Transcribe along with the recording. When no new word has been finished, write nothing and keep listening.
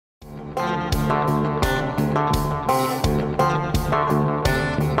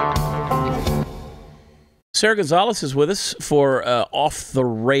Sara Gonzales is with us for Off the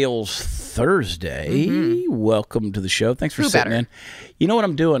Rails Thursday. Welcome to the show. Thanks for sitting in. You know what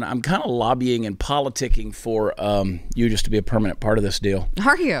I'm doing? I'm kind of lobbying and politicking for you just to be a permanent part of this deal.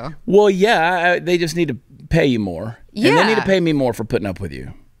 Are you? Well, yeah. They just need to pay you more. Yeah. And they need to pay me more for putting up with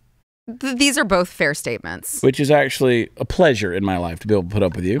you. These are both fair statements. Which is actually a pleasure in my life to be able to put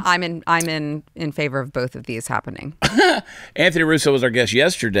up with you. I'm in favor of both of these happening. Anthony Russo was our guest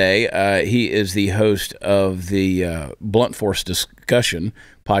yesterday. He is the host of the Blunt Force Discussion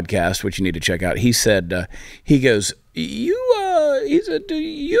podcast, which you need to check out. He said, he goes, you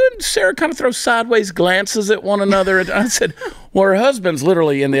and Sarah kind of throw sideways glances at one another. And I said, well, her husband's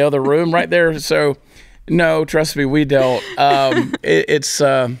literally in the other room right there. So, no, trust me, we don't.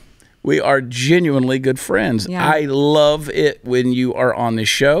 We are genuinely good friends. Yeah. I love it when you are on this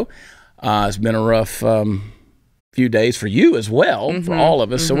show. It's been a rough few days for you as well, for all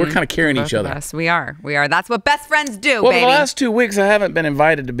of us. So we're kind of carrying each other. Yes, we are. That's what best friends do, well, baby. The last 2 weeks, I haven't been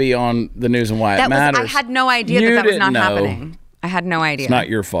invited to be on the news and why it matters. I had no idea that was not happening. I had no idea. It's not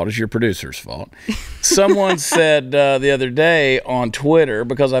your fault. It's your producer's fault. Someone said the other day on Twitter,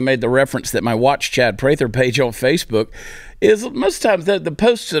 because I made the reference that my Watch Chad Prather page on Facebook is most times the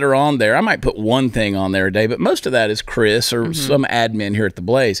posts that are on there, I might put one thing on there a day, but most of that is Chris or some admin here at the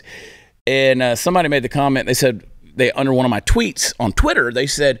Blaze. And somebody made the comment, they said, under one of my tweets on Twitter, they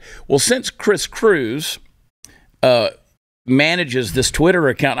said, well, since Chris Cruz manages this Twitter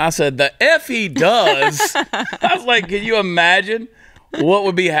account, I said, the F he does. I was like, can you imagine what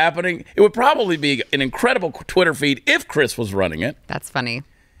would be happening? It would probably be an incredible Twitter feed if Chris was running it. That's funny.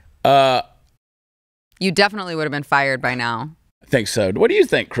 You definitely would have been fired by now. I think so. What do you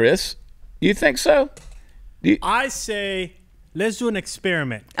think, Chris? You think so? I say, let's do an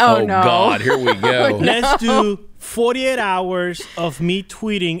experiment. Oh, no. God, here we go. Let's do 48 hours of me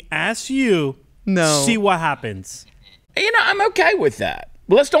tweeting as you. No. See what happens. You know, I'm okay with that.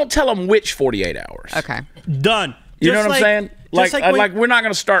 But let's don't tell them which 48 hours. Okay. Done. You know what I'm saying? Like we're not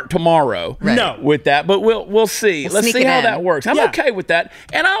going to start tomorrow with that, but we'll see. Let's see how that works. I'm okay with that,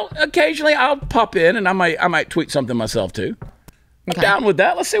 and occasionally I'll pop in and I might tweet something myself too. I'm down with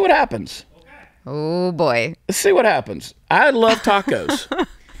that. Let's see what happens. Oh boy. Let's see what happens. I love tacos.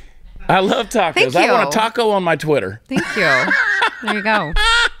 I love tacos. Thank you. I want a taco on my Twitter. Thank you. There you go.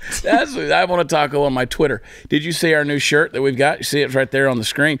 I want a taco on my Twitter. Did you see our new shirt that we've got? You see it right there on the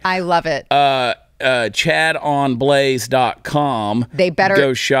screen. I love it. ChadOnBlaze.com. They better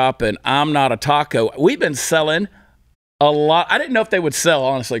go shopping. I'm not a taco. We've been selling a lot. I didn't know if they would sell,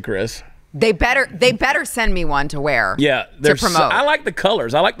 honestly, Chris. They better send me one to wear. Yeah, to promote. I like the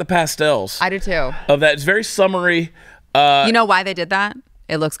colors. I like the pastels. I do too. Of that, it's very summery. You know why they did that?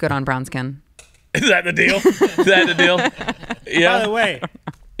 It looks good on brown skin. Is that the deal? Is that the deal? Yeah. By the way,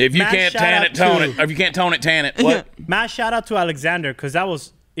 if you can't tan it, tone it. If you can't tone it, tan it. What? Matt, shout out to Alexander, because that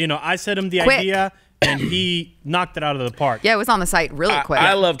was, I sent him the idea and he knocked it out of the park. Yeah, it was on the site really quick.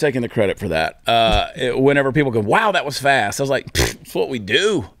 I love taking the credit for that. Whenever people go, "Wow, that was fast," I was like, "It's what we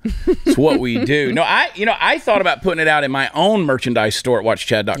do. It's what we do." No, I thought about putting it out in my own merchandise store at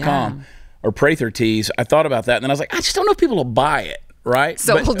WatchChad.com or Prather Tees. I thought about that, and then I was like, I just don't know if people will buy it. Right,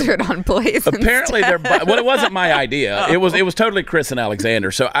 so we'll do it on Blaze. Apparently, well, it wasn't my idea. It was totally Chris and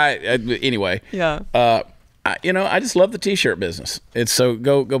Alexander. So anyway. Yeah. I just love the T-shirt business. It's so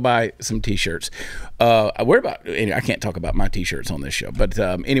go buy some T-shirts. Anyway, I can't talk about my T-shirts on this show, but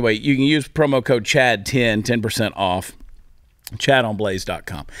anyway, you can use promo code CHAD10, 10% off.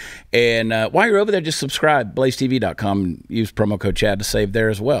 ChadOnBlaze.com. And while you're over there, just subscribe, BlazeTV.com, and use promo code CHAD to save there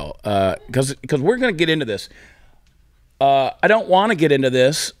as well. Because we're going to get into this. I don't want to get into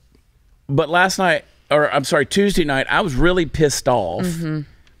this, but Tuesday night, I was really pissed off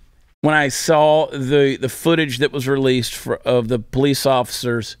when I saw the footage that was released of the police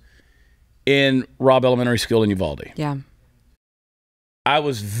officers in Robb Elementary School in Uvalde. Yeah. I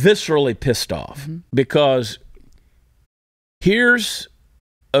was viscerally pissed off because here's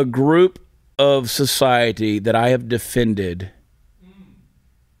a group of society that I have defended.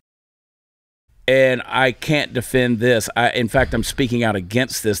 And I can't defend this. In fact, I'm speaking out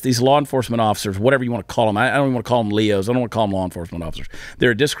against this. These law enforcement officers, whatever you want to call them, I don't even want to call them Leos. I don't want to call them law enforcement officers.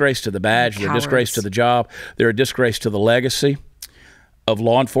 They're a disgrace to the badge. They're a disgrace to the job. They're a disgrace to the legacy of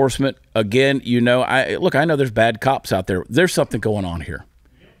law enforcement. Again, I know there's bad cops out there. There's something going on here.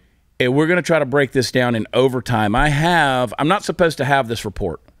 And we're going to try to break this down in overtime. I'm not supposed to have this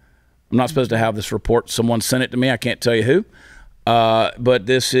report. Someone sent it to me. I can't tell you who. But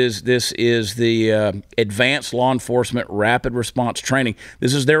this is the advanced law enforcement rapid response training.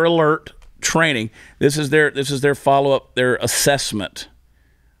 This is their alert training. This is their follow-up, their assessment.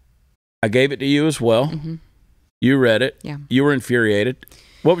 I gave it to you as well. You read it. Yeah. You were infuriated.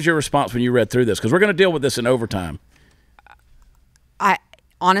 What was your response when you read through this? Because we're going to deal with this in overtime.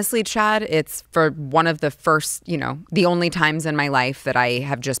 Honestly, Chad, it's for one of the first, the only times in my life that I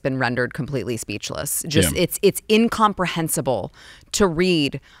have just been rendered completely speechless. It's incomprehensible to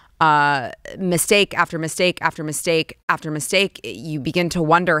read mistake after mistake after mistake after mistake. You begin to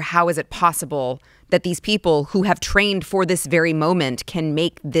wonder, how is it possible that these people who have trained for this very moment can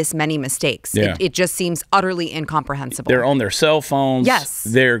make this many mistakes? Yeah. It just seems utterly incomprehensible. They're on their cell phones. Yes.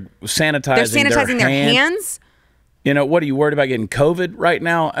 They're sanitizing their hands. What are you worried about getting COVID right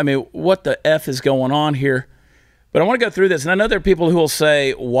now? I mean, what the F is going on here? But I want to go through this. And I know there are people who will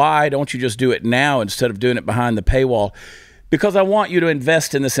say, why don't you just do it now instead of doing it behind the paywall? Because I want you to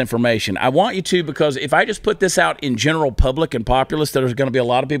invest in this information. I want you to, because if I just put this out in general public and populace, there's going to be a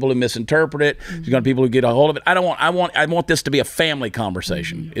lot of people who misinterpret it. There's going to be people who get a hold of it. I want this to be a family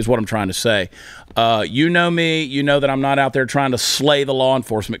conversation, is what I'm trying to say. You know me. You know that I'm not out there trying to slay the law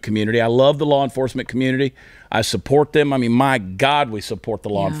enforcement community. I love the law enforcement community. I support them. I mean, my God, we support the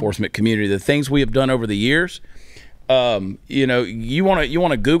law enforcement community. The things we have done over the years. You want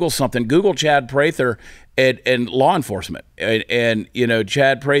to Google something. Google Chad Prather and law enforcement and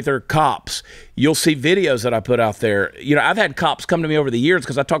Chad Prather cops. You'll see videos that I put out there. I've had cops come to me over the years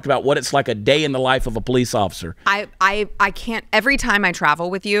because I talked about what it's like a day in the life of a police officer. I can't. Every time I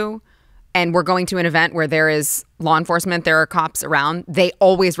travel with you, and we're going to an event where there is law enforcement, there are cops around, they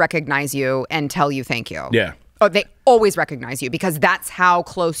always recognize you and tell you thank you. Yeah. Oh, they always recognize you because that's how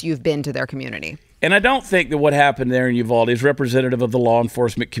close you've been to their community. And I don't think that what happened there in Uvalde is representative of the law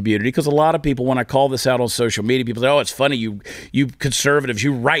enforcement community, because a lot of people, when I call this out on social media, people say, oh, it's funny, you conservatives,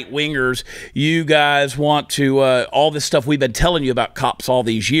 you right-wingers, you guys want to, all this stuff we've been telling you about cops all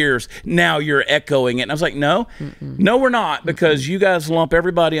these years, now you're echoing it. And I was like, no, we're not, because you guys lump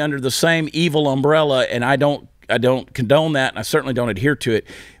everybody under the same evil umbrella, and I don't condone that, and I certainly don't adhere to it.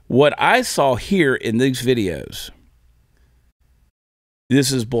 What I saw here in these videos,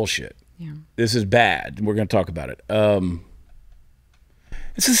 this is bullshit. Yeah. This is bad. We're going to talk about it.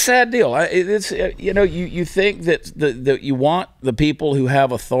 It's a sad deal. You think that you want the people who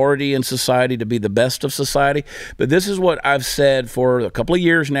have authority in society to be the best of society, but this is what I've said for a couple of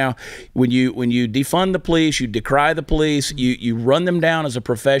years now. When you defund the police, you decry the police, you run them down as a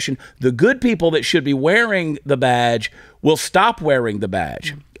profession. The good people that should be wearing the badge will stop wearing the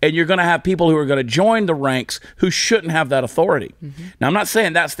badge. And you're going to have people who are going to join the ranks who shouldn't have that authority. Now, I'm not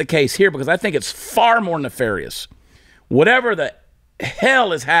saying that's the case here, because I think it's far more nefarious. Whatever the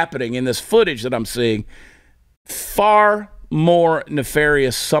hell is happening in this footage that I'm seeing, far more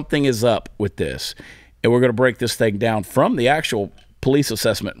nefarious. Something is up with this. And we're going to break this thing down from the actual police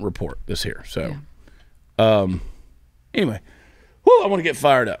assessment report this here. So, anyway, I want to get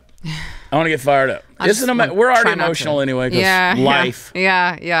fired up. We're already emotional anyway, because life.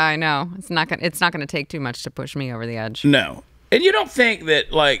 Yeah, I know. It's not gonna take too much to push me over the edge. No. And you don't think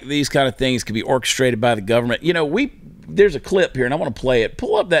that like these kind of things can be orchestrated by the government? There's a clip here, and I want to play it.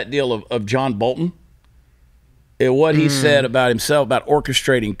 Pull up that deal of John Bolton and what he said about himself about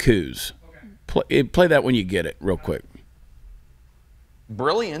orchestrating coups. Okay. Play that when you get it, real quick.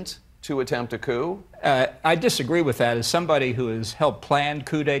 Brilliant to attempt a coup. I disagree with that. As somebody who has helped plan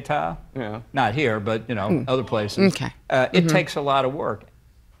coup d'etat, not here, but other places, it takes a lot of work.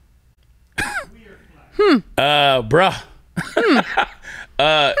 Bruh.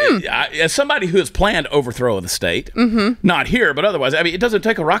 As somebody who has planned overthrow of the state, not here, but otherwise, I mean, it doesn't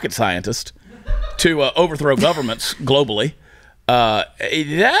take a rocket scientist to overthrow governments globally.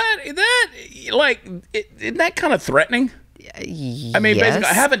 Isn't that kind of threatening? I mean, basically,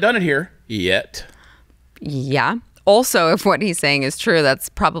 I haven't done it here yet. Yeah. Also, if what he's saying is true, that's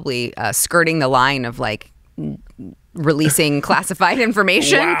probably skirting the line of like releasing classified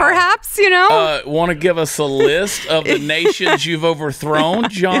information, perhaps, Want to give us a list of the nations you've overthrown,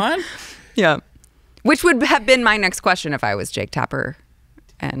 John? Yeah. Which would have been my next question if I was Jake Tapper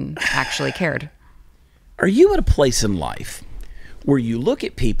and actually cared. Are you at a place in life where you look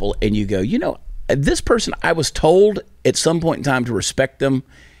at people and you go, this person, I was told at some point in time to respect them,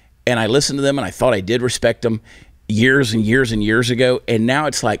 and I listened to them, and I thought I did respect them years and years and years ago, and now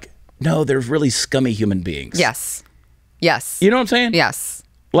it's like, no, they're really scummy human beings. Yes. You know what I'm saying? Yes.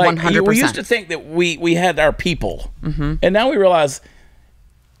 Like 100%. We used to think that we had our people, and now we realize.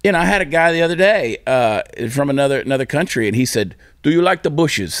 I had a guy the other day from another country, and he said, "Do you like the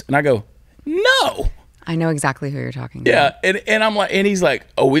Bushes?" And I go, "No." I know exactly who you're talking about. Yeah, and I'm like, and he's like,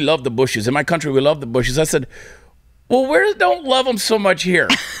 "Oh, we love the Bushes in my country. We love the Bushes." I said, "Well, we don't love them so much here."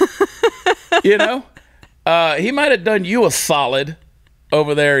 He might have done you a solid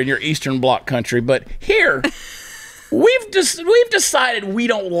over there in your Eastern Bloc country, but here, we've decided we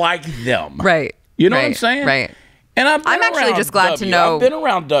don't like them. Right. You know what I'm saying? Right. And I'm actually just glad to know. I've been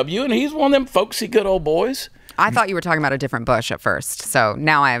around W, and he's one of them folksy good old boys. I thought you were talking about a different Bush at first, so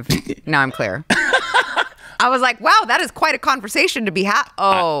now I'm clear. I was like, wow, that is quite a conversation to be had.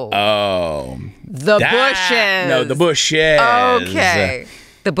 The Bushes. No, the Bushes. Okay.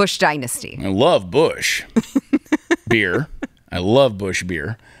 The Bush dynasty. I love Bush beer. I love Bush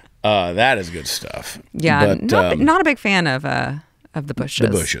beer. That is good stuff. Yeah, but, not a big fan of the Bushes.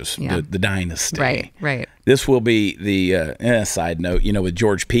 The Bushes, the dynasty. Right. This will be the side note. You know, with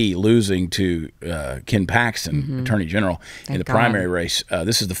George P. losing to Ken Paxton, Attorney General, in the primary race.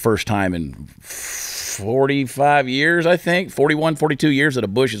 This is the first time in 45 years, I think, 41, 42 years that a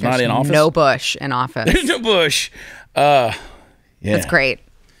Bush is not in office. No Bush in office. There's no Bush. Yeah, that's great.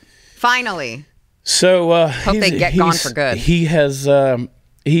 Finally. So hope they get gone for good. He has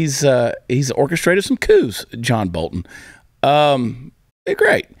he's orchestrated some coups, John Bolton. They're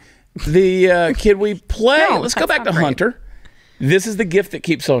great. The kid we play. Let's go back to Hunter. This is the gift that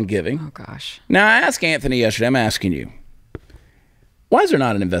keeps on giving. Oh gosh. Now I asked Anthony yesterday. I'm asking you. Why is there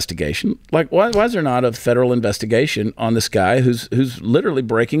not an investigation? Like why is there not a federal investigation on this guy who's literally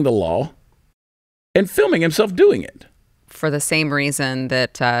breaking the law and filming himself doing it? For the same reason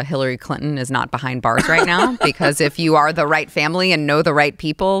that Hillary Clinton is not behind bars right now, because if you are the right family and know the right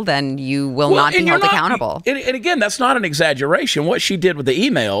people, then you will not be held accountable. And again, that's not an exaggeration. What she did with the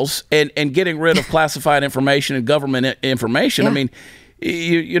emails and getting rid of classified information and government information. Yeah. I mean,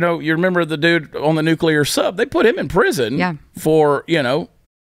 you know, you remember the dude on the nuclear sub? They put him in prison for, you know,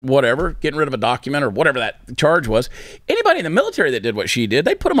 whatever, getting rid of a document or whatever that charge was. Anybody in the military that did what she did,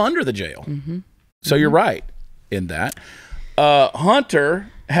 they put him under the jail. So you're right in that.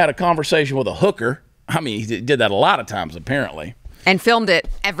 Hunter had a conversation with a hooker. I mean, he did that a lot of times, apparently. And filmed it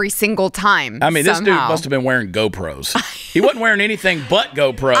every single time. I mean, this dude must have been wearing GoPros. He wasn't wearing anything but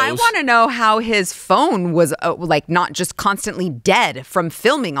GoPros. I want to know how his phone was like not just constantly dead from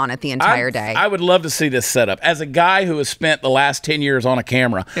filming on it the entire day. I would love to see this setup. As a guy who has spent the last 10 years on a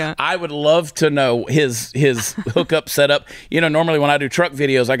camera, I would love to know his hookup setup. You know, normally when I do truck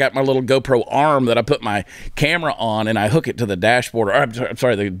videos, I got my little GoPro arm that I put my camera on and I hook it to the dashboard, or I'm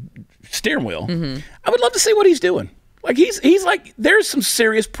sorry, the steering wheel. I would love to see what he's doing. Like he's like, there's some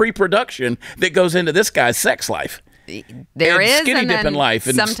serious pre-production that goes into this guy's sex life. There is skinny dipping life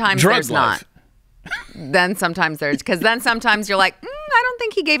and sometimes drug there's life. Not. Then sometimes there's, because then sometimes you're like, I don't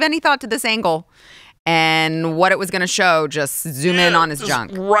think he gave any thought to this angle, and what it was going to show. Just zoom in on his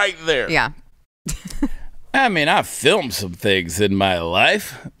junk right there. Yeah. I mean, I've filmed some things in my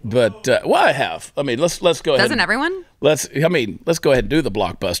life, but I have. I mean, let's go ahead. Doesn't everyone? Let's go ahead and do the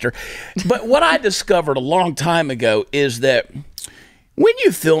blockbuster. But what I discovered a long time ago is that when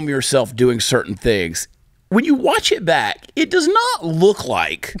you film yourself doing certain things, when you watch it back, it does not look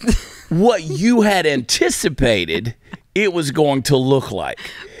like what you had anticipated it was going to look like.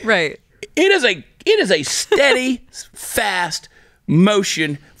 Right. It is a steady, fast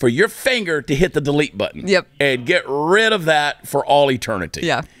motion for your finger to hit the delete button. Yep. And get rid of that for all eternity.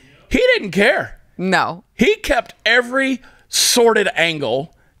 Yeah. He didn't care. No. He kept every sorted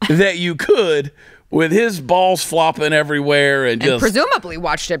angle that you could with his balls flopping everywhere and just presumably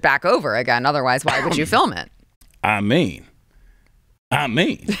watched it back over again. Otherwise, why would you film it? I mean.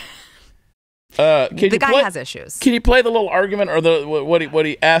 The guy has issues. Can you play the little argument or the what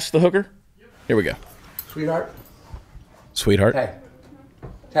he asked the hooker? Here we go. Sweetheart.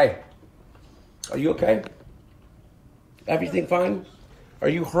 Hey. Are you okay? Everything fine? Are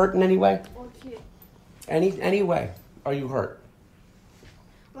you hurt in any way? Okay. Any way? Are you hurt?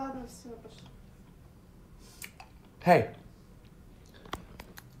 Hey.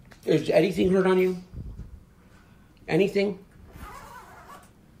 Is anything hurt on you? Anything?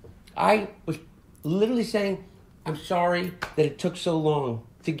 I was literally saying, I'm sorry that it took so long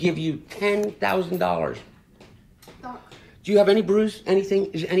to give you $10,000. Do you have any bruise?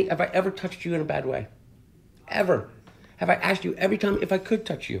 Anything? Have I ever touched you in a bad way? Ever? Have I asked you every time if I could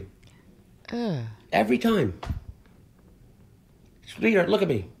touch you? Every time. Sweetheart, look at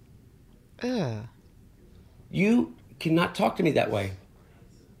me. You cannot talk to me that way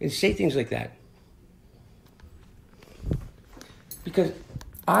and say things like that. Because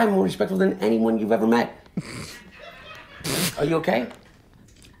I'm more respectful than anyone you've ever met. Are you okay?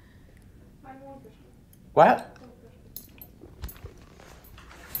 What?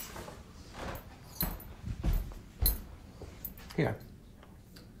 Here.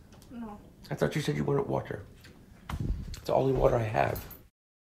 No. I thought you said you wanted water. It's the only water I have.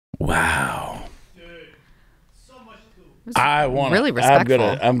 Wow. Dude, so much too. I want really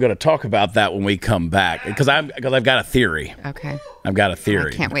respectful. I'm gonna talk about that when we come back because I've got a theory. Okay. I've got a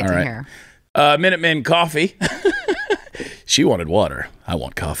theory. I can't wait to hear. Minutemen Coffee. She wanted water. I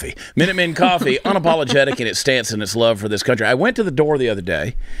want coffee. Minutemen Coffee, unapologetic in its stance and its love for this country. I went to the door the other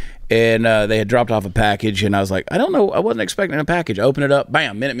day, and they had dropped off a package, and I was like, I don't know. I wasn't expecting a package. I opened it up.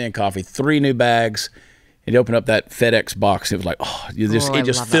 Bam, Minutemen Coffee, 3 new bags. And you open up that FedEx box. It was like, it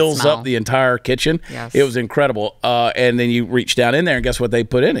just fills up the entire kitchen. Yes. It was incredible. And then you reach down in there, and guess what they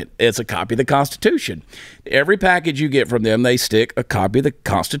put in it? It's a copy of the Constitution. Every package you get from them, they stick a copy of the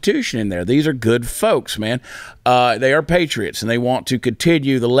Constitution in there. These are good folks, man. They are patriots, and they want to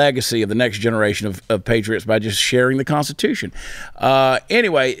continue the legacy of the next generation of patriots by just sharing the Constitution.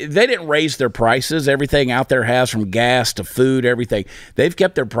 Anyway, they didn't raise their prices. Everything out there has, from gas to food, everything. They've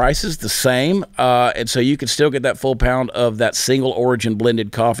kept their prices the same, and so you can still get that full pound of that single origin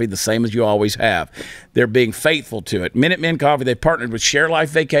blended coffee the same as you always have. They're being faithful to it. Minutemen Coffee, they've partnered with Share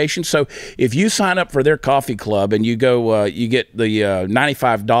Life Vacation. So if you sign up for their coffee club and you go, you get the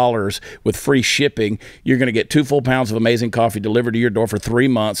 $95 with free shipping, you're going to get 2 full pounds of amazing coffee delivered to your door for 3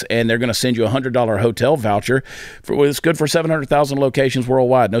 months, and they're going to send you a $100 hotel voucher. It's good for 700,000 locations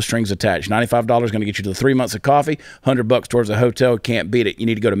worldwide, no strings attached. $95 is going to get you to the 3 months of coffee, $100 towards a hotel. Can't beat it. You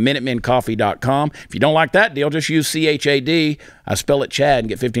need to go to MinutemenCoffee.com. If you don't like that deal, just use CHAD. I spell it Chad and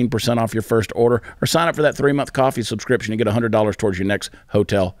get 15% off your first order, or sign up for that 3-month coffee subscription and get $100 towards your next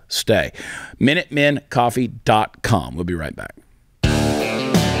hotel stay. MinutemenCoffee.com. We'll be right back.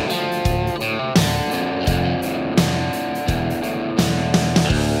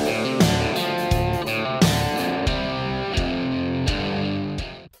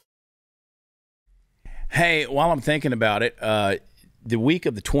 Hey, while I'm thinking about it, the week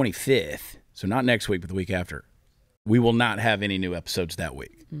of the 25th, so not next week, but the week after, we will not have any new episodes that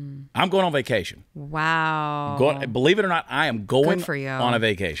week. I'm going on vacation. Wow. Believe it or not, I am going Good for you. on a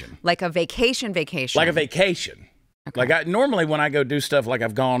vacation. Like a vacation. Like a vacation. Okay. Like normally when I go do stuff, like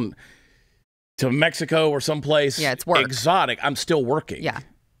I've gone to Mexico or someplace it's work. Exotic, I'm still working. Yeah,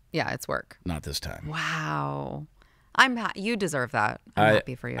 it's work. Not this time. Wow. You deserve that. I'm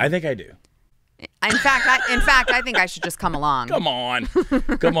happy for you. I think I do. In fact, I think I should just come along. Come on.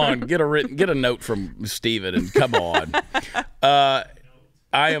 Get a note from Steven and come on.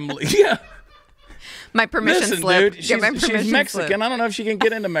 I am, yeah. My permission slip. Dude, she's Mexican. Slip. I don't know if she can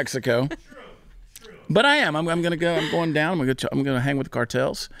get into Mexico. True. But I am. I'm going to go. I'm going down. I'm going to hang with the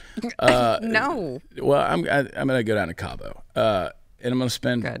cartels. No. Well, I'm going to go down to Cabo, and I'm going to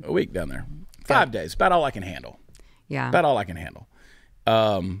spend a week down there. 5 days. About all I can handle. Yeah. About all I can handle.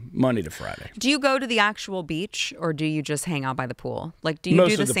 Monday to Friday. Do you go to the actual beach, or do you just hang out by the pool? Like, do you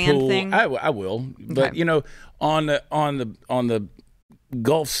do the sand pool, thing? I will, but on the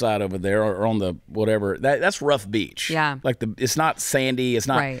Gulf side over there, or on the whatever, that's rough beach. Yeah, like it's not sandy. It's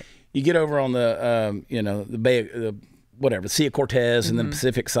not. Right. You get over on the the Bay, whatever, Sea of Cortez, and then the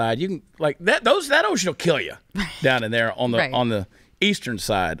Pacific side. You can like that. That ocean will kill you down in there on the on the eastern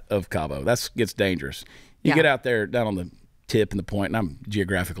side of Cabo. That gets dangerous. You get out there down on the tip and the point, and I'm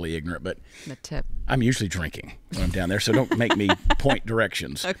geographically ignorant, but the tip. I'm usually drinking when I'm down there, so don't make me point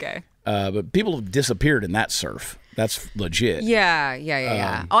directions. Okay. But people have disappeared in that surf. That's legit.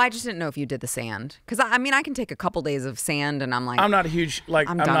 Yeah. I just didn't know if you did the sand, because I mean, I can take a couple days of sand, and I'm like, I'm not a huge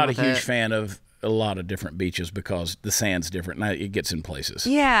fan of a lot of different beaches because the sand's different and it gets in places.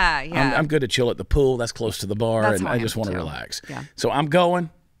 Yeah. I'm good to chill at the pool. That's close to the bar, and I just want to relax. Yeah. So I'm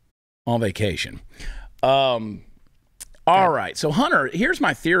going on vacation. All right, so Hunter, here's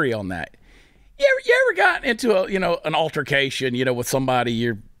my theory on that. You ever gotten into an altercation, with somebody,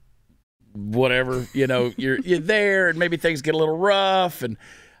 you're there, and maybe things get a little rough, and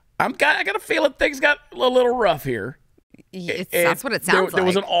I got a feeling things got a little rough here. That's what it sounds like. There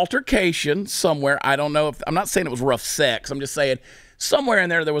was an altercation somewhere. I don't know I'm not saying it was rough sex. I'm just saying somewhere in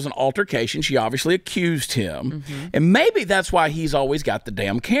there was an altercation. She obviously accused him. And maybe that's why he's always got the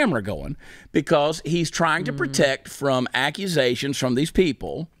damn camera going, because he's trying to protect from accusations from these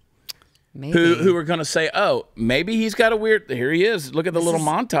people who are going to say, oh, maybe he's got a weird, here he is. Look at the little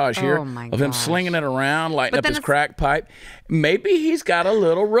montage here of him slinging it around, lighting up his crack pipe. Maybe he's got a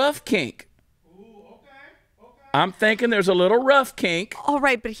little rough kink. I'm thinking there's a little rough kink. All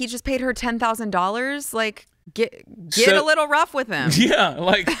right, but he just paid her $10,000. Like, get a little rough with him. Yeah,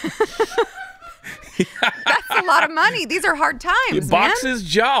 like that's a lot of money. These are hard times. Box his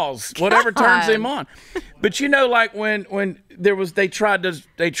jaws, whatever turns him on. But like when they tried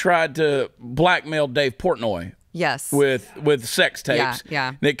to blackmail Dave Portnoy. Yes. With sex tapes.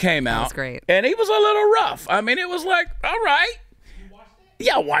 Yeah. That came out. That was great. And he was a little rough. I mean, it was like, all right. You watched it?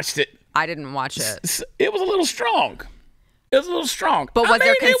 Yeah, I watched it. I didn't watch it. It was a little strong. It was a little strong. But was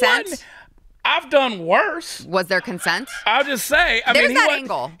there consent? I've done worse. Was there consent? I'll just say, I There's mean, that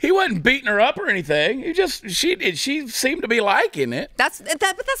angle. He wasn't beating her up or anything. She seemed to be liking it. But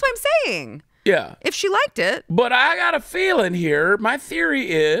that's what I'm saying. Yeah. If she liked it. But I got a feeling here. My theory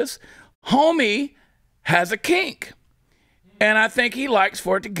is, homie has a kink, and I think he likes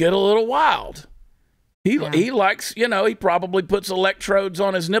for it to get a little wild. He likes, you know, he probably puts electrodes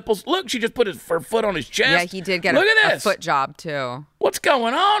on his nipples. Look, she just put her foot on his chest. Yeah, he did get a foot job too. What's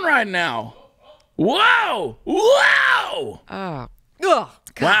going on right now? Whoa! Whoa! Oh, ugh, God,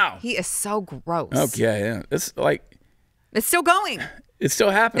 wow! He is so gross. Okay, yeah, it's like it's still going. It's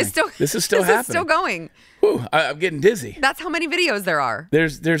still happening. This is still happening. This is still going. Whew, I'm getting dizzy. That's how many videos there are.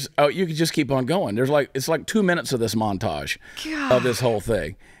 There's oh, you could just keep on going. It's like 2 minutes of this montage of this whole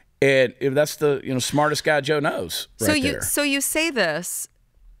thing, and if that's the smartest guy Joe knows. Right so you say this.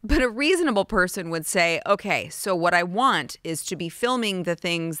 But a reasonable person would say, okay, so what I want is to be filming the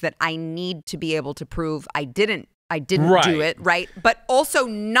things that I need to be able to prove I didn't do it, right? But also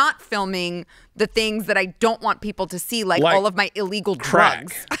not filming the things that I don't want people to see, like all of my illegal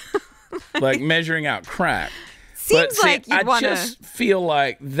drugs. Like measuring out crack. Seems like you'd I just feel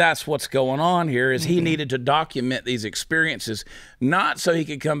like that's what's going on here is he needed to document these experiences, not so he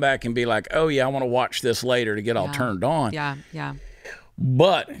could come back and be like, oh, yeah, I want to watch this later to get all turned on. Yeah, yeah.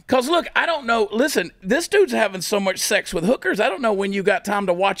 But, because look, I don't know. Listen, this dude's having so much sex with hookers. I don't know when you got time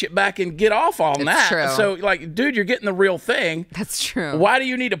to watch it back and get off on that. True. So, like, dude, you're getting the real thing. That's true. Why do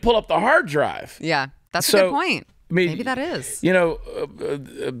you need to pull up the hard drive? Yeah, that's a good point. I mean, maybe that is. You know,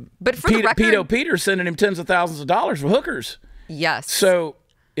 but for the record, Peter's sending him tens of thousands of dollars for hookers. Yes. So,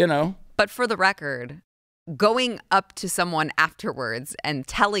 you know. But for the record, going up to someone afterwards and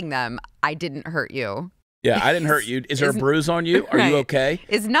telling them, I didn't hurt you. Yeah, I didn't hurt you. Is there a bruise on you? Are you okay?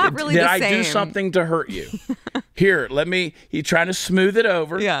 It's not really the same. Did I do something to hurt you? Here, he's trying to smooth it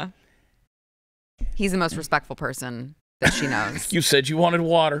over. Yeah. He's the most respectful person that she knows. You said you wanted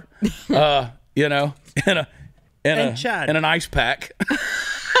water, you know, in an ice pack.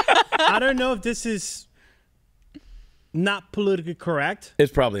 I don't know if this is not politically correct.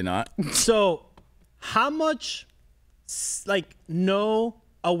 It's probably not. So how much, like, no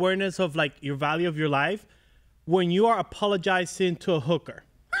awareness of, like, your value of your life when you are apologizing to a hooker?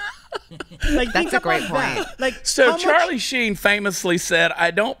 Like, that's a great point. Like, so Charlie Sheen famously said,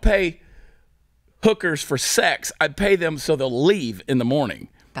 I don't pay hookers for sex. I pay them so they'll leave in the morning.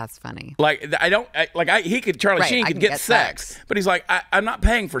 That's funny. Like, Charlie Sheen could get sex, but he's like, I'm not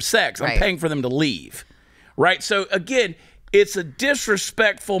paying for sex. I'm paying for them to leave. Right. So again, it's a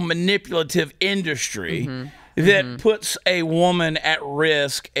disrespectful, manipulative industry that puts a woman at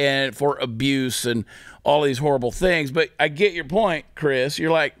risk and for abuse and all these horrible things. But I get your point, Chris.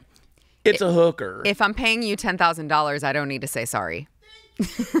 You're like, it's a hooker. If I'm paying you $10,000, I don't need to say sorry.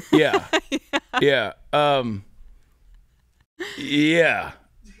 Yeah. Yeah. Yeah.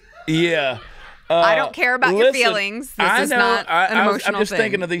 I don't care about your feelings. This is not an emotional I'm just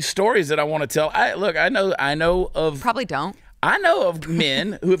thinking of these stories that I want to tell. Look, I know of... Probably don't. I know of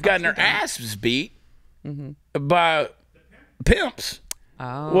men who have gotten their asses beat by pimps.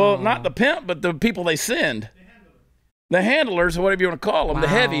 Oh. Well, not the pimp, but the people they send. The handlers, or whatever you want to call them, the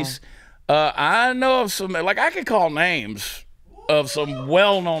heavies. I know of some, like, I could call names of some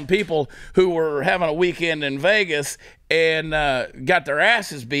well-known people who were having a weekend in Vegas and got their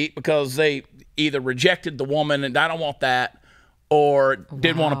asses beat because they either rejected the woman and I don't want that, or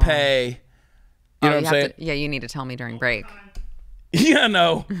didn't want to pay. You know what I'm saying? Yeah, you need to tell me during break. Yeah,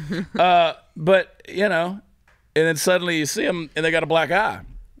 no. But, you know, and then suddenly you see them and they got a black eye.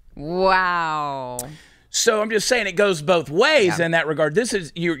 Wow. So I'm just saying it goes both ways in that regard. This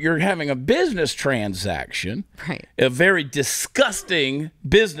is, you're having a business transaction. Right. A very disgusting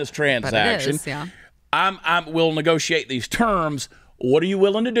business transaction. But it is, yeah. We'll negotiate these terms. What are you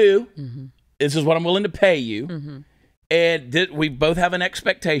willing to do? This is what I'm willing to pay you. And we both have an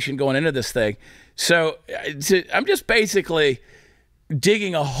expectation going into this thing. So I'm just basically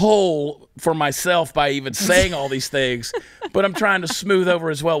digging a hole for myself by even saying all these things. But I'm trying to smooth over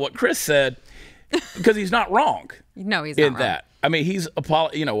as well what Chris said, because he's not wrong. No, he's not wrong. That. I mean, he's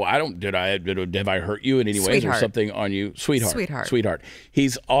you know, did I hurt you in any way or something on you? Sweetheart.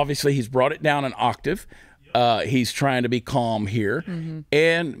 He's brought it down an octave. He's trying to be calm here.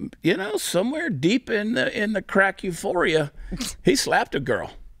 And, you know, somewhere deep in the crack euphoria, he slapped a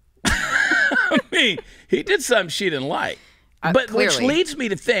girl. I mean, he did something she didn't like. But which leads me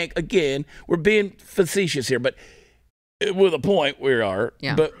to think, again, we're being facetious here, but with a point we are.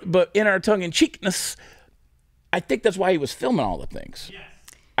 Yeah. But in our tongue-in-cheekness, I think that's why he was filming all the things.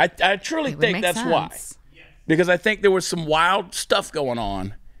 Yes. I truly think that's why. because I think there was some wild stuff going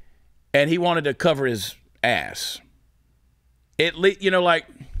on, and he wanted to cover his ass. Like.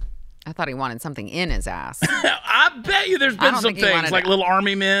 I thought he wanted something in his ass. I bet you there's been some things like little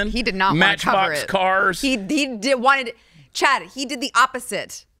army men. He did not want to cover it. Matchbox cars. He wanted Chad. He did the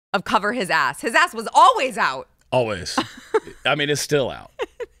opposite of cover his ass. His ass was always out. Always. I mean, it's still out.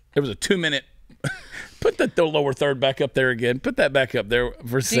 There was a 2-minute. Put the lower third back up there again. Put that back up there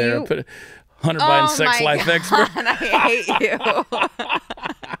for Sarah. Put Hunter Biden sex life expert. I hate you.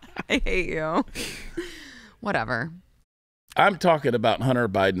 I hate you. Whatever. I'm talking about Hunter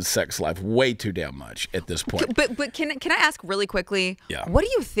Biden's sex life way too damn much at this point. But can I ask really quickly? Yeah. What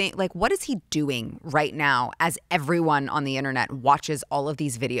do you think? Like, what is he doing right now as everyone on the internet watches all of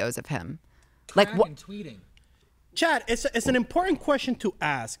these videos of him? Like what? Tweeting. Chad, it's an important question to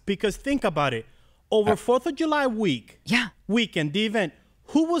ask because think about it. Over 4th of July weekend, the event,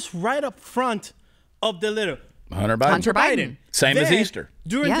 who was right up front of the little? Hunter Biden. Same as Easter.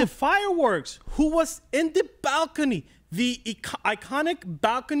 During the fireworks, who was in the balcony? The iconic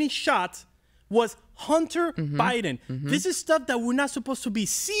balcony shot was Hunter Biden. This is stuff that we're not supposed to be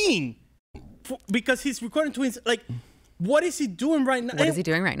seeing because he's recording twins. Like, what is he doing right now? What is he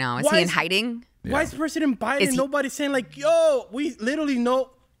doing right now? Is he in hiding? Why is President Biden nobody's saying like, yo, we literally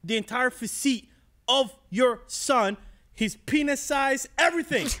know the entire physique of your son, his penis size,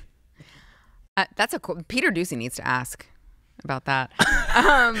 everything. That's Peter Ducey needs to ask about that.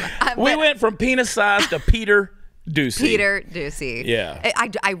 We went from penis size to Peter Ducey. Peter Ducey. Yeah.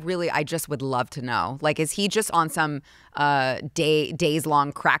 I just would love to know. Like, is he just on some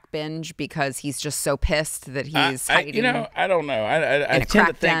days-long crack binge because he's just so pissed that he's hiding? I don't know. I tend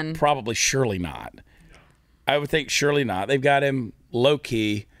to think probably surely not. I would think surely not. They've got him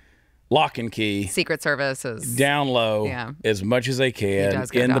low-key, lock and key. Secret Service is down low as much as they can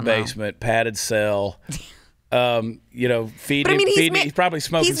in the basement, padded cell. Feed him. He's probably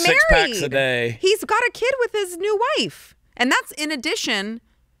smoking 6 packs a day. He's got a kid with his new wife, and that's in addition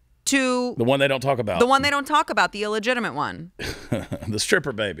to the one they don't talk about. The one they don't talk about, the illegitimate one, the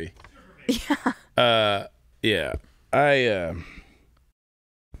stripper baby. Yeah. Hey,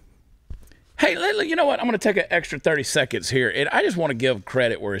 you know what? I'm going to take an extra 30 seconds here, and I just want to give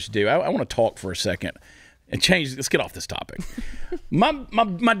credit where it's due. I want to talk for a second and change. Let's get off this topic.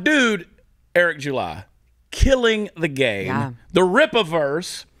 my dude, Eric July. Killing the game. Yeah. The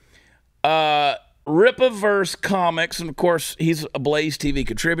Ripaverse Comics, and of course he's a BlazeTV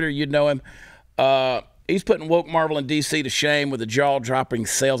contributor. You'd know him. He's putting woke Marvel and DC to shame with the jaw-dropping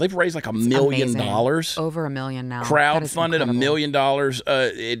sales. They've raised like $1 million. Over $1 million now. Crowdfunded $1 million.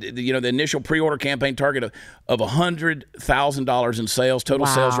 The initial pre-order campaign target of $100,000 in sales. Total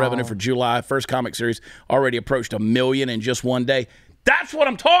sales revenue for July. First comic series already approached $1 million in just one day. That's what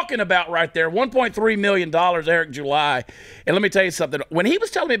I'm talking about right there. $1.3 million, Eric July. And let me tell you something. When he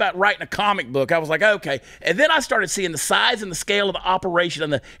was telling me about writing a comic book, I was like, okay. And then I started seeing the size and the scale of the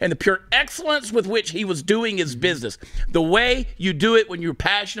operation and the pure excellence with which he was doing his business. The way you do it when you're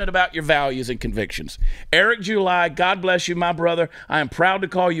passionate about your values and convictions. Eric July, God bless you, my brother. I am proud to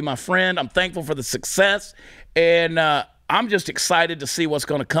call you my friend. I'm thankful for the success. And I'm just excited to see what's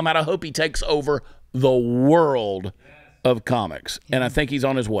going to come out. I hope he takes over the world of comics, and I think he's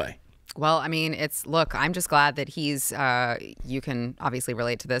on his way. Well, I mean, I'm just glad that he's, you can obviously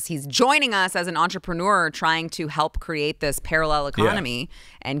relate to this. He's joining us as an entrepreneur trying to help create this parallel economy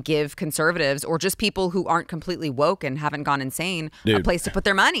and give conservatives or just people who aren't completely woke and haven't gone insane a place to put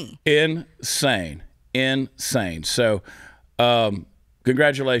their money. Insane. So,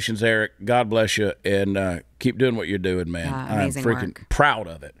 congratulations, Eric. God bless you, and keep doing what you're doing, man. I'm freaking proud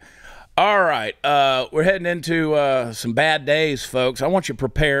of it. All right, we're heading into some bad days, folks. I want you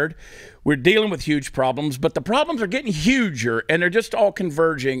prepared. We're dealing with huge problems, but the problems are getting huger, and they're just all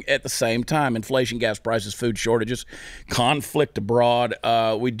converging at the same time. Inflation, gas prices, food shortages, conflict abroad.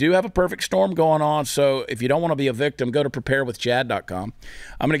 We do have a perfect storm going on, so if you don't want to be a victim, go to preparewithchad.com.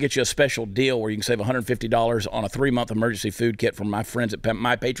 I'm going to get you a special deal where you can save $150 on a 3-month emergency food kit from my friends at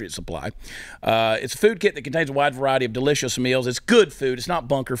My Patriot Supply. It's a food kit that contains a wide variety of delicious meals. It's good food. It's not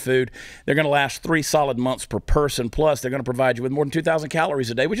bunker food. They're going to last 3 solid months per person. Plus, they're going to provide you with more than 2,000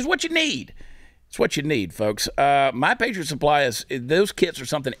 calories a day, which is what you need. It's what you need, folks. My Patriot Supply those kits are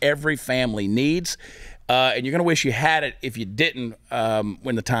something every family needs, and you're going to wish you had it if you didn't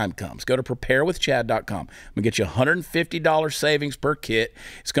when the time comes. Go to preparewithchad.com. I'm going to get you $150 savings per kit.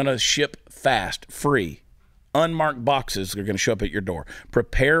 It's going to ship fast, free. Unmarked boxes are going to show up at your door.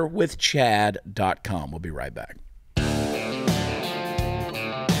 Preparewithchad.com. We'll be right back.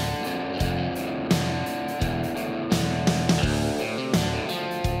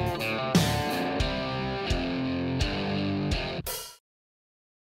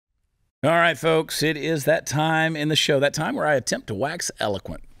 All right, folks, it is that time in the show, that time where I attempt to wax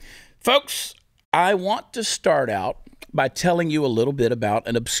eloquent. Folks, I want to start out by telling you a little bit about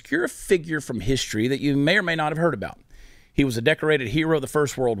an obscure figure from history that you may or may not have heard about. He was a decorated hero of the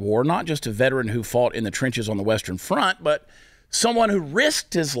First World War, not just a veteran who fought in the trenches on the Western Front, but someone who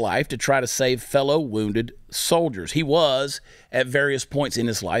risked his life to try to save fellow wounded soldiers. He was, at various points in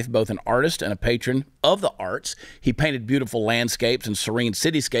his life, both an artist and a patron of the arts. He painted beautiful landscapes and serene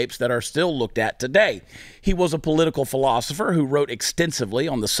cityscapes that are still looked at today. He was a political philosopher who wrote extensively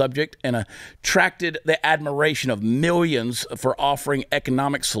on the subject and attracted the admiration of millions for offering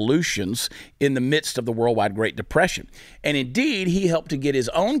economic solutions in the midst of the worldwide Great Depression. And indeed, he helped to get his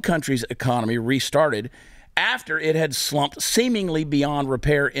own country's economy restarted after it had slumped seemingly beyond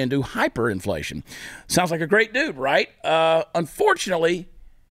repair into hyperinflation. Sounds like a great dude, right? Unfortunately,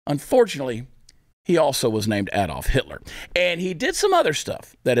 he also was named Adolf Hitler. And he did some other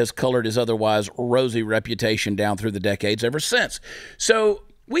stuff that has colored his otherwise rosy reputation down through the decades ever since. So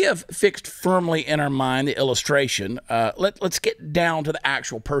we have fixed firmly in our mind the illustration. Let's get down to the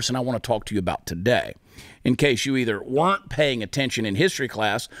actual person I want to talk to you about today, in case you either weren't paying attention in history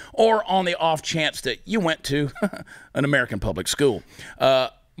class or on the off chance that you went to an American public school.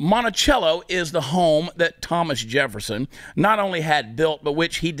 Monticello is the home that Thomas Jefferson not only had built, but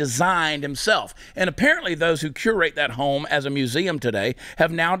which he designed himself. And apparently those who curate that home as a museum today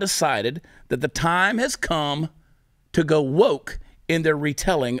have now decided that the time has come to go woke in their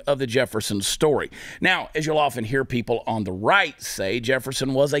retelling of the Jefferson story. Now, as you'll often hear people on the right say,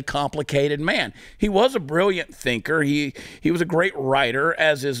 Jefferson was a complicated man. He was a brilliant thinker. He was a great writer,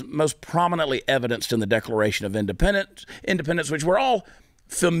 as is most prominently evidenced in the Declaration of Independence, which we're all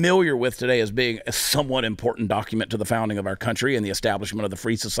familiar with today as being a somewhat important document to the founding of our country and the establishment of the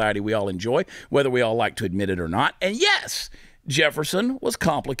free society we all enjoy, whether we all like to admit it or not. And yes, Jefferson was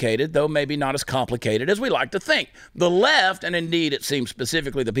complicated, though maybe not as complicated as we like to think. The left, and indeed it seems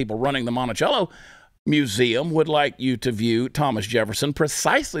specifically the people running the Monticello Museum, would like you to view Thomas Jefferson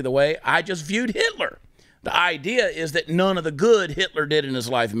precisely the way I just viewed Hitler. The idea is that none of the good Hitler did in his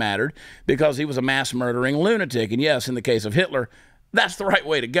life mattered because he was a mass-murdering lunatic. And yes, in the case of Hitler, that's the right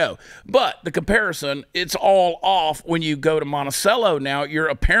way to go. But the comparison, it's all off when you go to Monticello now. You're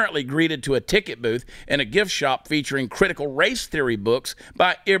apparently greeted to a ticket booth in a gift shop featuring critical race theory books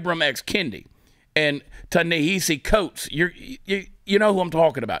by Ibram X. Kendi and Ta-Nehisi Coates. You know who I'm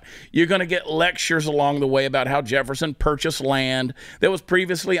talking about. You're going to get lectures along the way about how Jefferson purchased land that was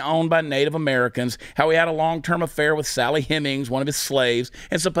previously owned by Native Americans, how he had a long-term affair with Sally Hemings, one of his slaves,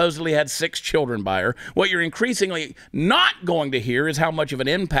 and supposedly had 6 children by her. What you're increasingly not going to hear is how much of an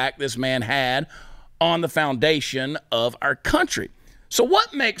impact this man had on the foundation of our country. So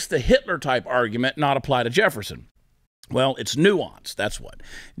what makes the Hitler-type argument not apply to Jefferson? Well, it's nuance, that's what.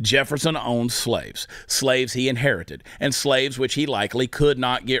 Jefferson owned slaves, slaves he inherited, and slaves which he likely could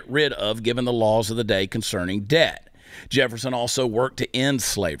not get rid of given the laws of the day concerning debt. Jefferson also worked to end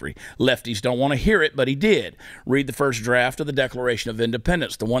slavery. Lefties don't want to hear it, but he did. Read the first draft of the Declaration of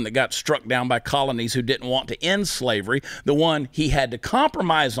Independence, the one that got struck down by colonies who didn't want to end slavery, the one he had to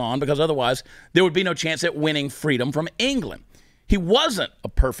compromise on because otherwise there would be no chance at winning freedom from England. He wasn't a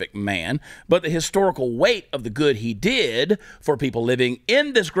perfect man, but the historical weight of the good he did for people living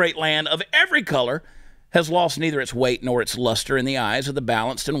in this great land of every color has lost neither its weight nor its luster in the eyes of the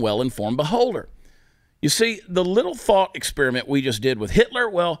balanced and well-informed beholder. You see, the little thought experiment we just did with Hitler,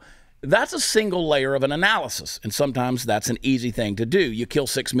 well, that's a single layer of an analysis, and sometimes that's an easy thing to do. You kill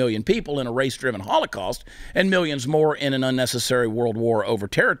 6 million people in a race-driven Holocaust and millions more in an unnecessary world war over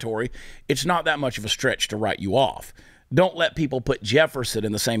territory. It's not that much of a stretch to write you off. Don't let people put Jefferson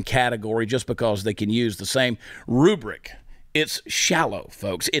in the same category just because they can use the same rubric. It's shallow,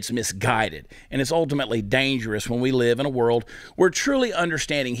 folks. It's misguided. And it's ultimately dangerous when we live in a world where truly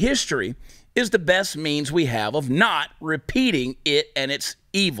understanding history is the best means we have of not repeating it and its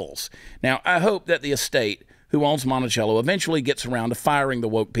evils. Now, I hope that the estate who owns Monticello eventually gets around to firing the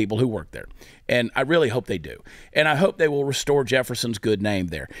woke people who work there. And I really hope they do. And I hope they will restore Jefferson's good name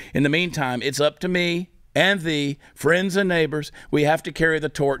there. In the meantime, it's up to me and thee, friends and neighbors. We have to carry the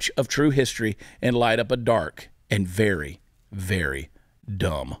torch of true history and light up a dark and very, very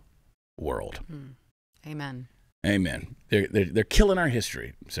dumb world. Amen. Amen. They're killing our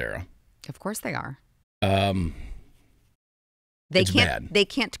history, Sarah. Of course they are. It's bad. They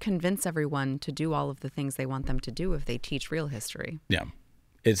can't convince everyone to do all of the things they want them to do if they teach real history. Yeah.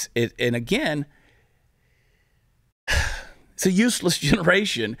 And again, it's a useless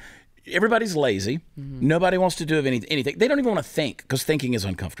generation. Everybody's lazy. Nobody wants to do anything. They don't even want to think because thinking is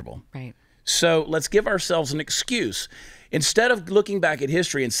uncomfortable. Right. So let's give ourselves an excuse. instead of looking back at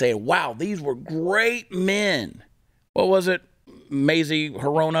history and saying, wow, these were great men. What was it Mazie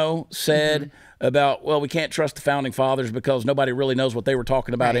Hirono said about, well, we can't trust the founding fathers because nobody really knows what they were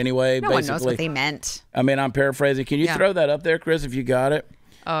talking about anyway. No one knows what they meant. I mean, I'm paraphrasing. Can you throw that up there, Chris, if you got it?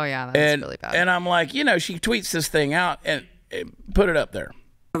 Oh, yeah, that's really bad. And I'm like, you know, she tweets this thing out and put it up there.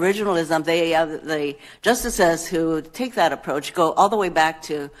 Originalism, the justices who take that approach go all the way back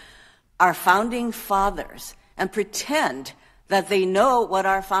to our founding fathers and pretend that they know what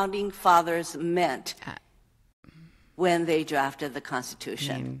our founding fathers meant when they drafted the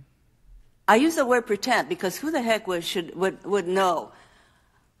Constitution. I use the word pretend because who the heck would know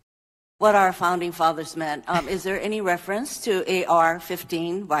what our founding fathers meant? Is there any reference to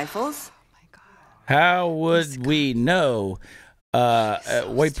AR-15 rifles? Oh my God. How would we know?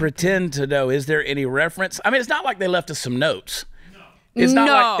 We pretend to know. Is there any reference? I mean, it's not like they left us some notes. It's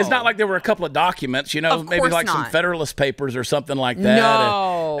not like there were a couple of documents, you know, maybe like some Federalist Papers or something like that.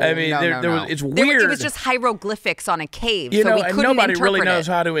 No, I mean, it's weird. It was just hieroglyphics on a cave, you so know, we and couldn't nobody really interpret knows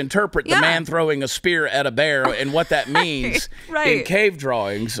it. how to interpret the man throwing a spear at a bear and what that means in cave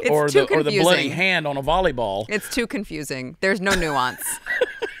drawings or the bloody hand on a volleyball. It's too confusing. There's no nuance.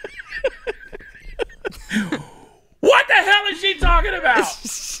 What the hell is she talking about?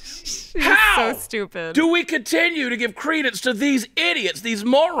 How so stupid. do we continue to give credence to these idiots, these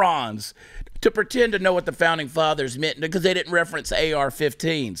morons, to pretend to know what the founding fathers meant because they didn't reference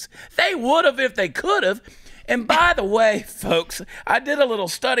AR-15s? They would have if they could have. And by the way, folks, I did a little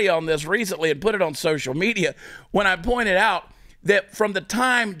study on this recently and put it on social media when I pointed out that from the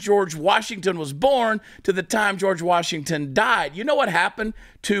time George Washington was born to the time George Washington died, you know what happened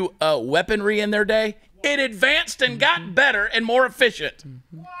to weaponry in their day? It advanced and got better and more efficient.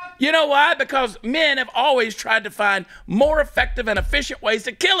 You know why? Because men have always tried to find more effective and efficient ways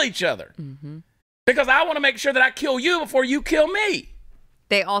to kill each other. Because I want to make sure that I kill you before you kill me.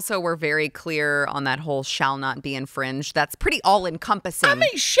 They also were very clear on that whole shall not be infringed. That's pretty all-encompassing. I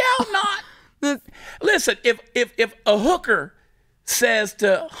mean, shall not. Listen, if a hooker says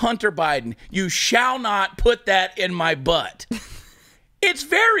to Hunter Biden, you shall not put that in my butt. It's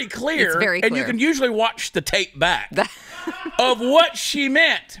very clear. It's very clear. And you can usually watch the tape back of what she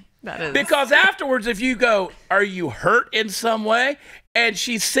meant. That is. Because afterwards, if you go, are you hurt in some way? And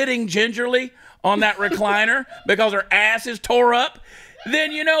she's sitting gingerly on that recliner because her ass is tore up,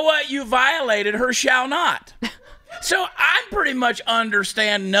 then you know what? You violated her shall not. So I pretty much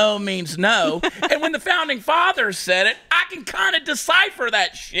understand no means no. And when the founding fathers said it, I can kind of decipher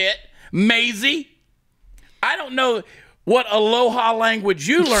that shit, Maisie. I don't know what aloha language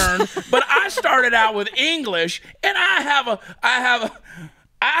you learned, but I started out with English, and I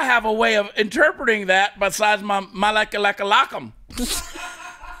have a way of interpreting that besides my malaka-laka-lakam.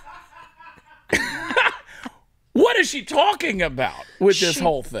 What is she talking about with this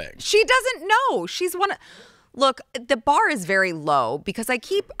whole thing? She doesn't know. She's one of... Look, the bar is very low because I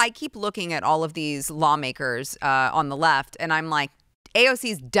keep looking at all of these lawmakers on the left, and I'm like,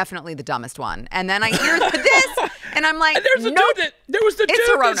 AOC is definitely the dumbest one. And then I hear this, and I'm like, there was the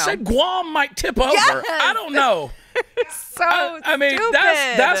dude that said Guam might tip over. Yes. I don't know. I mean, stupid.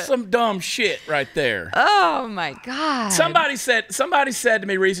 that's some dumb shit right there. Oh my God. Somebody said to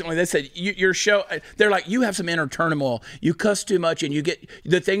me recently, they said, your show, they're like, you have some inner turmoil. You cuss too much and you get,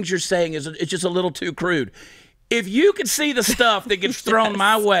 the things you're saying it's just a little too crude. If you could see the stuff that gets thrown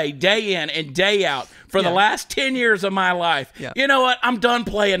my way day in and day out for the last 10 years of my life, you know what? I'm done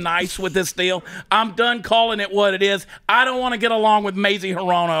playing nice with this deal. I'm done calling it what it is. I don't want to get along with Mazie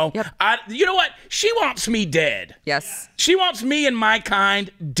Hirono. You know what? She wants me dead. Yes. She wants me and my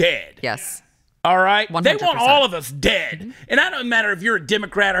kind dead. Yes. All right? 100%. They want all of us dead. And I don't matter if you're a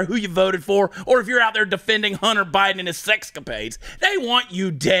Democrat or who you voted for or if you're out there defending Hunter Biden and his sexcapades. They want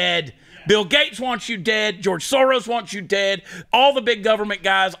you dead. Bill Gates wants you dead. George Soros wants you dead. All the big government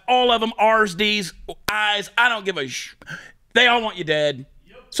guys, all of them, R's, D's, I's, I don't give a They all want you dead.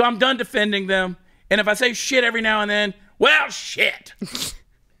 So I'm done defending them. And if I say shit every now and then, well, shit. Woo!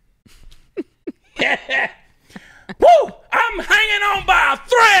 I'm hanging on by a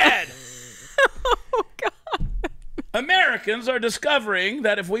thread. Oh, God. Americans are discovering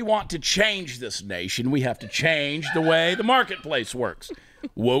that if we want to change this nation, we have to change the way the marketplace works.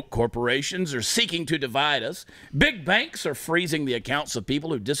 Woke corporations are seeking to divide us. Big banks are freezing the accounts of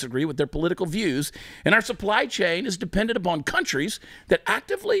people who disagree with their political views. And our supply chain is dependent upon countries that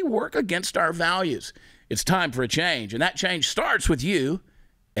actively work against our values. It's time for a change, and that change starts with you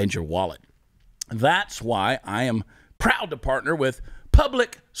and your wallet. That's why I am proud to partner with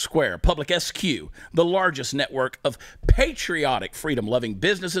Public Square, Public SQ, the largest network of patriotic, freedom-loving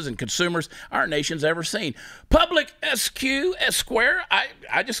businesses and consumers our nation's ever seen. Public SQ, Square,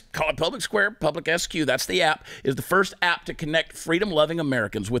 I just call it Public Square, Public SQ, that's the app, is the first app to connect freedom-loving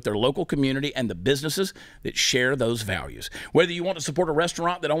Americans with their local community and the businesses that share those values. Whether you want to support a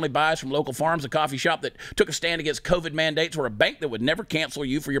restaurant that only buys from local farms, a coffee shop that took a stand against COVID mandates, or a bank that would never cancel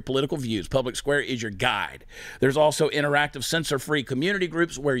you for your political views, Public Square is your guide. There's also interactive, censor-free community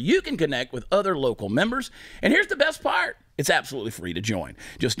groups where you can connect with other local members. And here's the best part. It's absolutely free to join.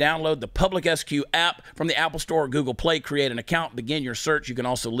 Just download the Public SQ app from the Apple Store or Google Play, create an account, begin your search. You can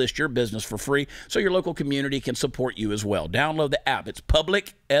also list your business for free so your local community can support you as well. Download the app. It's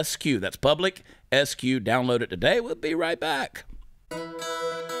Public SQ. That's Public SQ. Download it today. We'll be right back.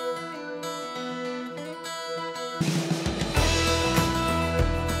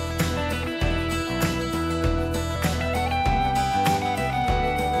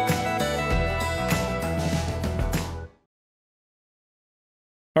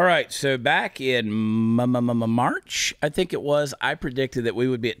 All right, so back in March, I think it was, I predicted that we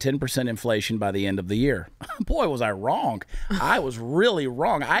would be at 10% inflation by the end of the year. Boy, was I wrong. I was really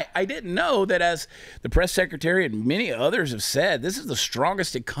wrong. I didn't know that, as the press secretary and many others have said, this is the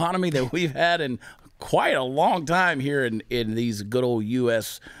strongest economy that we've had in quite a long time here in these good old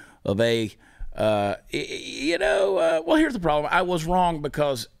U.S. of A. Well, here's the problem. I was wrong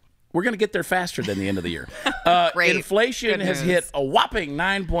because we're going to get there faster than the end of the year. Inflation has hit a whopping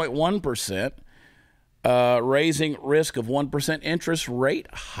 9.1%, raising risk of 1% interest rate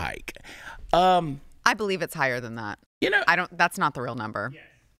hike. I believe it's higher than that. That's not the real number. Yes.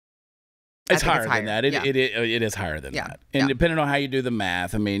 It's higher than that. It is higher than that. And depending on how you do the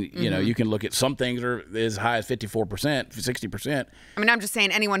math, I mean, you can look at some things are as high as 54%, 60%. I mean, I'm just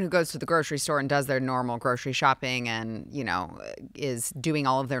saying anyone who goes to the grocery store and does their normal grocery shopping and, is doing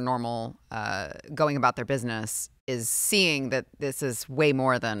all of their normal, going about their business is seeing that this is way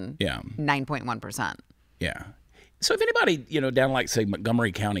more than 9.1%. Yeah. So if anybody, down like, say,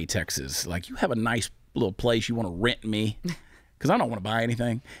 Montgomery County, Texas, like you have a nice little place you want to rent me, because I don't want to buy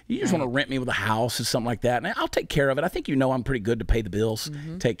anything. You just want to rent me with a house or something like that, and I'll take care of it. I think I'm pretty good to pay the bills,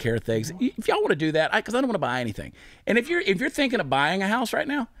 take care of things. If y'all want to do that, because I don't want to buy anything. And if you're thinking of buying a house right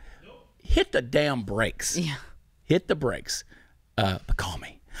now, hit the damn brakes. Yeah. Hit the brakes. But call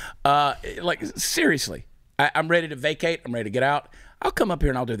me. Seriously, I'm ready to vacate. I'm ready to get out. I'll come up here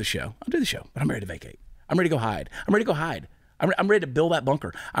and I'll do the show. But I'm ready to vacate. I'm ready to go hide. I'm ready to build that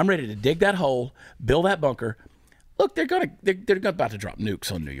bunker. I'm ready to dig that hole, build that bunker. Look, they're about to drop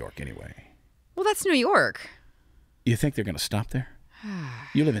nukes on New York anyway. Well, that's New York. You think they're going to stop there?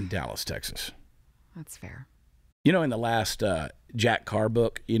 You live in Dallas, Texas. That's fair. In the last Jack Carr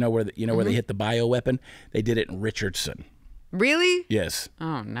book, where they hit the bioweapon, they did it in Richardson. Really? Yes.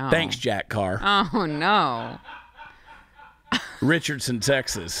 Oh no. Thanks, Jack Carr. Oh no. Richardson,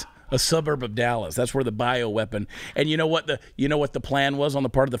 Texas, a suburb of Dallas. That's where the bioweapon. And you know what the plan was on the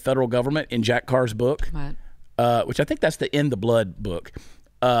part of the federal government in Jack Carr's book? What? Which I think that's the In the Blood book.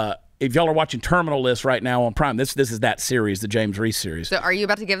 If y'all are watching Terminal List right now on Prime, this is that series, the James Reese series. So are you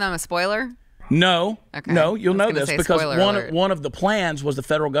about to give them a spoiler? No. Okay. No, you'll know this because one of the plans was the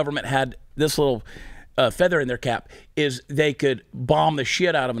federal government had this little feather in their cap, is they could bomb the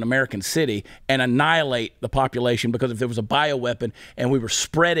shit out of an American city and annihilate the population, because if there was a bioweapon and we were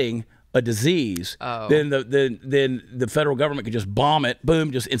spreading a disease, then the federal government could just bomb it,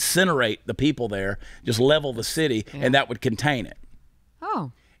 boom, just incinerate the people there, just level the city, and that would contain it.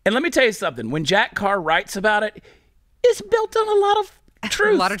 Oh. And let me tell you something. When Jack Carr writes about it, it's built on a lot of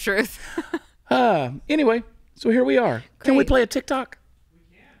truth. A lot of truth. Anyway, so here we are. Great. Can we play a TikTok?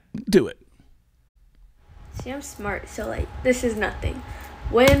 We can. Do it. See, I'm smart, so this is nothing.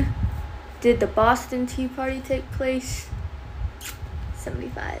 When did the Boston Tea Party take place?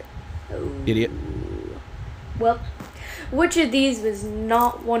 75. Oh. Idiot. Well, which of these was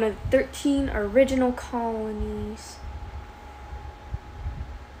not one of 13 original colonies?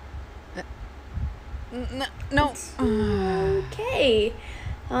 No. Okay.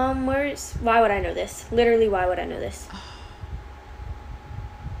 Why would I know this? Literally, why would I know this?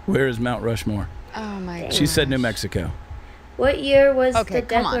 Where is Mount Rushmore? Oh my god. She said New Mexico. What year was the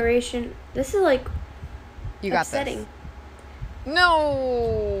Declaration? This is you got upsetting. This.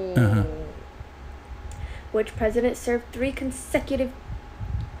 No. Uh-huh. Which president served 3 consecutive?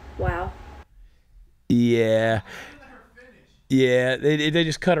 Wow. Yeah. Yeah, they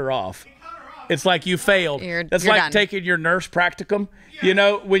just cut her off. It's like you failed. That's like done. Taking your nurse practicum.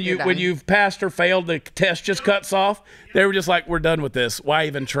 When you've passed or failed, the test just cuts off. They were just like, we're done with this. Why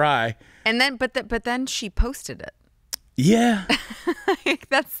even try? And then, but then she posted it. Yeah.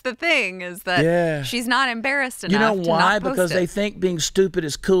 That's the thing, is that she's not embarrassed enough. You know why? To not post Because they think being stupid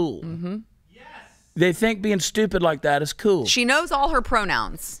is cool. Yes. They think being stupid like that is cool. She knows all her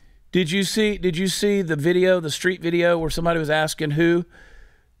pronouns. Did you see the video, the street video, where somebody was asking who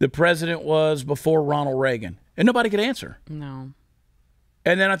the president was before Ronald Reagan? And nobody could answer. No.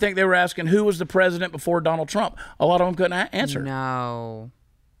 And then I think they were asking who was the president before Donald Trump. A lot of them couldn't answer. No.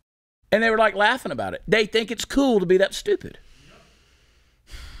 And they were like laughing about it. They think it's cool to be that stupid.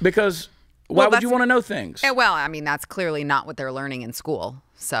 Because why would you want to know things? Well, I mean, that's clearly not what they're learning in school.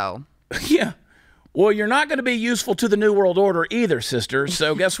 So. Yeah. Well, you're not going to be useful to the New World Order either, sister.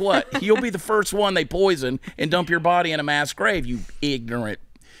 So guess what? You'll be the first one they poison and dump your body in a mass grave, you ignorant.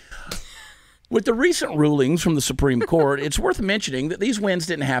 With the recent rulings from the Supreme Court, it's worth mentioning that these wins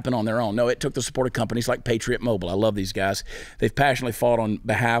didn't happen on their own. No, it took the support of companies like Patriot Mobile. I love these guys. They've passionately fought on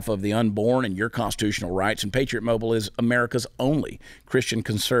behalf of the unborn and your constitutional rights, and Patriot Mobile is America's only Christian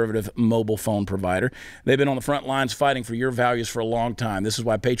conservative mobile phone provider. They've been on the front lines fighting for your values for a long time. This is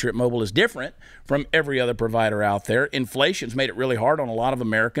why Patriot Mobile is different from every other provider out there. Inflation's made it really hard on a lot of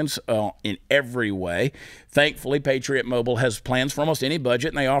Americans in every way. Thankfully, Patriot Mobile has plans for almost any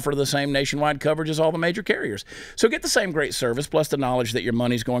budget, and they offer the same nationwide coverage as all the major carriers. So get the same great service, plus the knowledge that your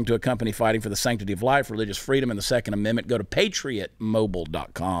money's going to a company fighting for the sanctity of life, religious freedom, and the Second Amendment. Go to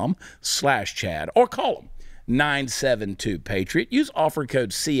patriotmobile.com/Chad or call them 972-PATRIOT. Use offer code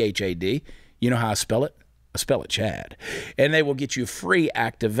CHAD. You know how I spell it? I spell it Chad. And they will get you free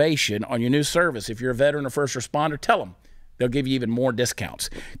activation on your new service. If you're a veteran or first responder, tell them. They'll give you even more discounts.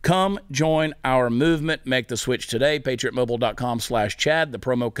 Come join our movement. Make the switch today. PatriotMobile.com/Chad. The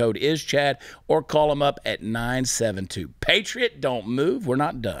promo code is Chad. Or call them up at 972-PATRIOT. Don't move. We're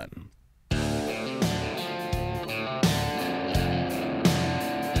not done.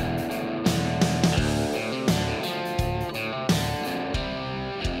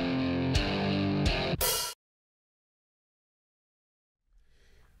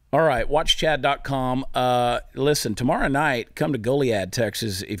 All right, watchchad.com. Listen, tomorrow night, come to Goliad,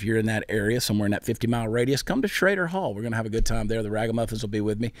 Texas. If you're in that area, somewhere in that 50-mile radius, come to Schrader Hall. We're going to have a good time there. The Ragamuffins will be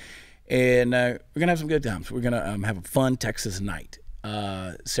with me. And we're going to have some good times. We're going to have a fun Texas night.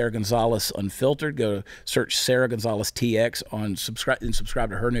 Sara Gonzales Unfiltered. Go search Sara Gonzales TX and subscribe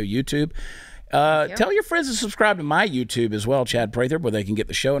to her new YouTube. Tell your friends to subscribe to my YouTube as well, Chad Prather, where they can get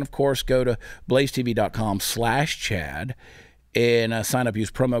the show. And, of course, go to BlazeTV.com/Chad. And sign up, use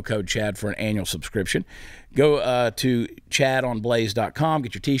promo code Chad for an annual subscription. Go to chadonblaze.com,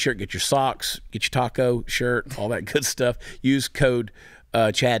 get your T-shirt, get your socks, get your taco shirt, all that good stuff. Use code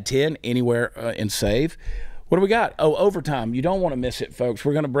Chad10 anywhere and save. What do we got? Oh, overtime. You don't want to miss it, folks.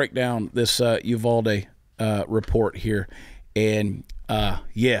 We're going to break down this Uvalde report here. And,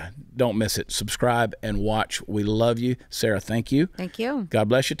 yeah, don't miss it. Subscribe and watch. We love you. Sara, thank you. Thank you. God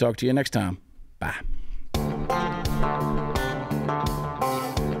bless you. Talk to you next time. Bye.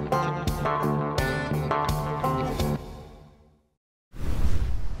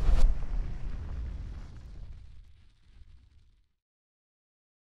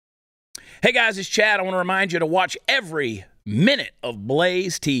 Hey guys, it's Chad. I want to remind you to watch every minute of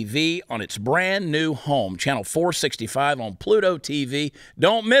Blaze TV on its brand new home, channel 465 on Pluto TV.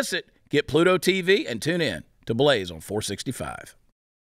 Don't miss it. Get Pluto TV and tune in to Blaze on 465.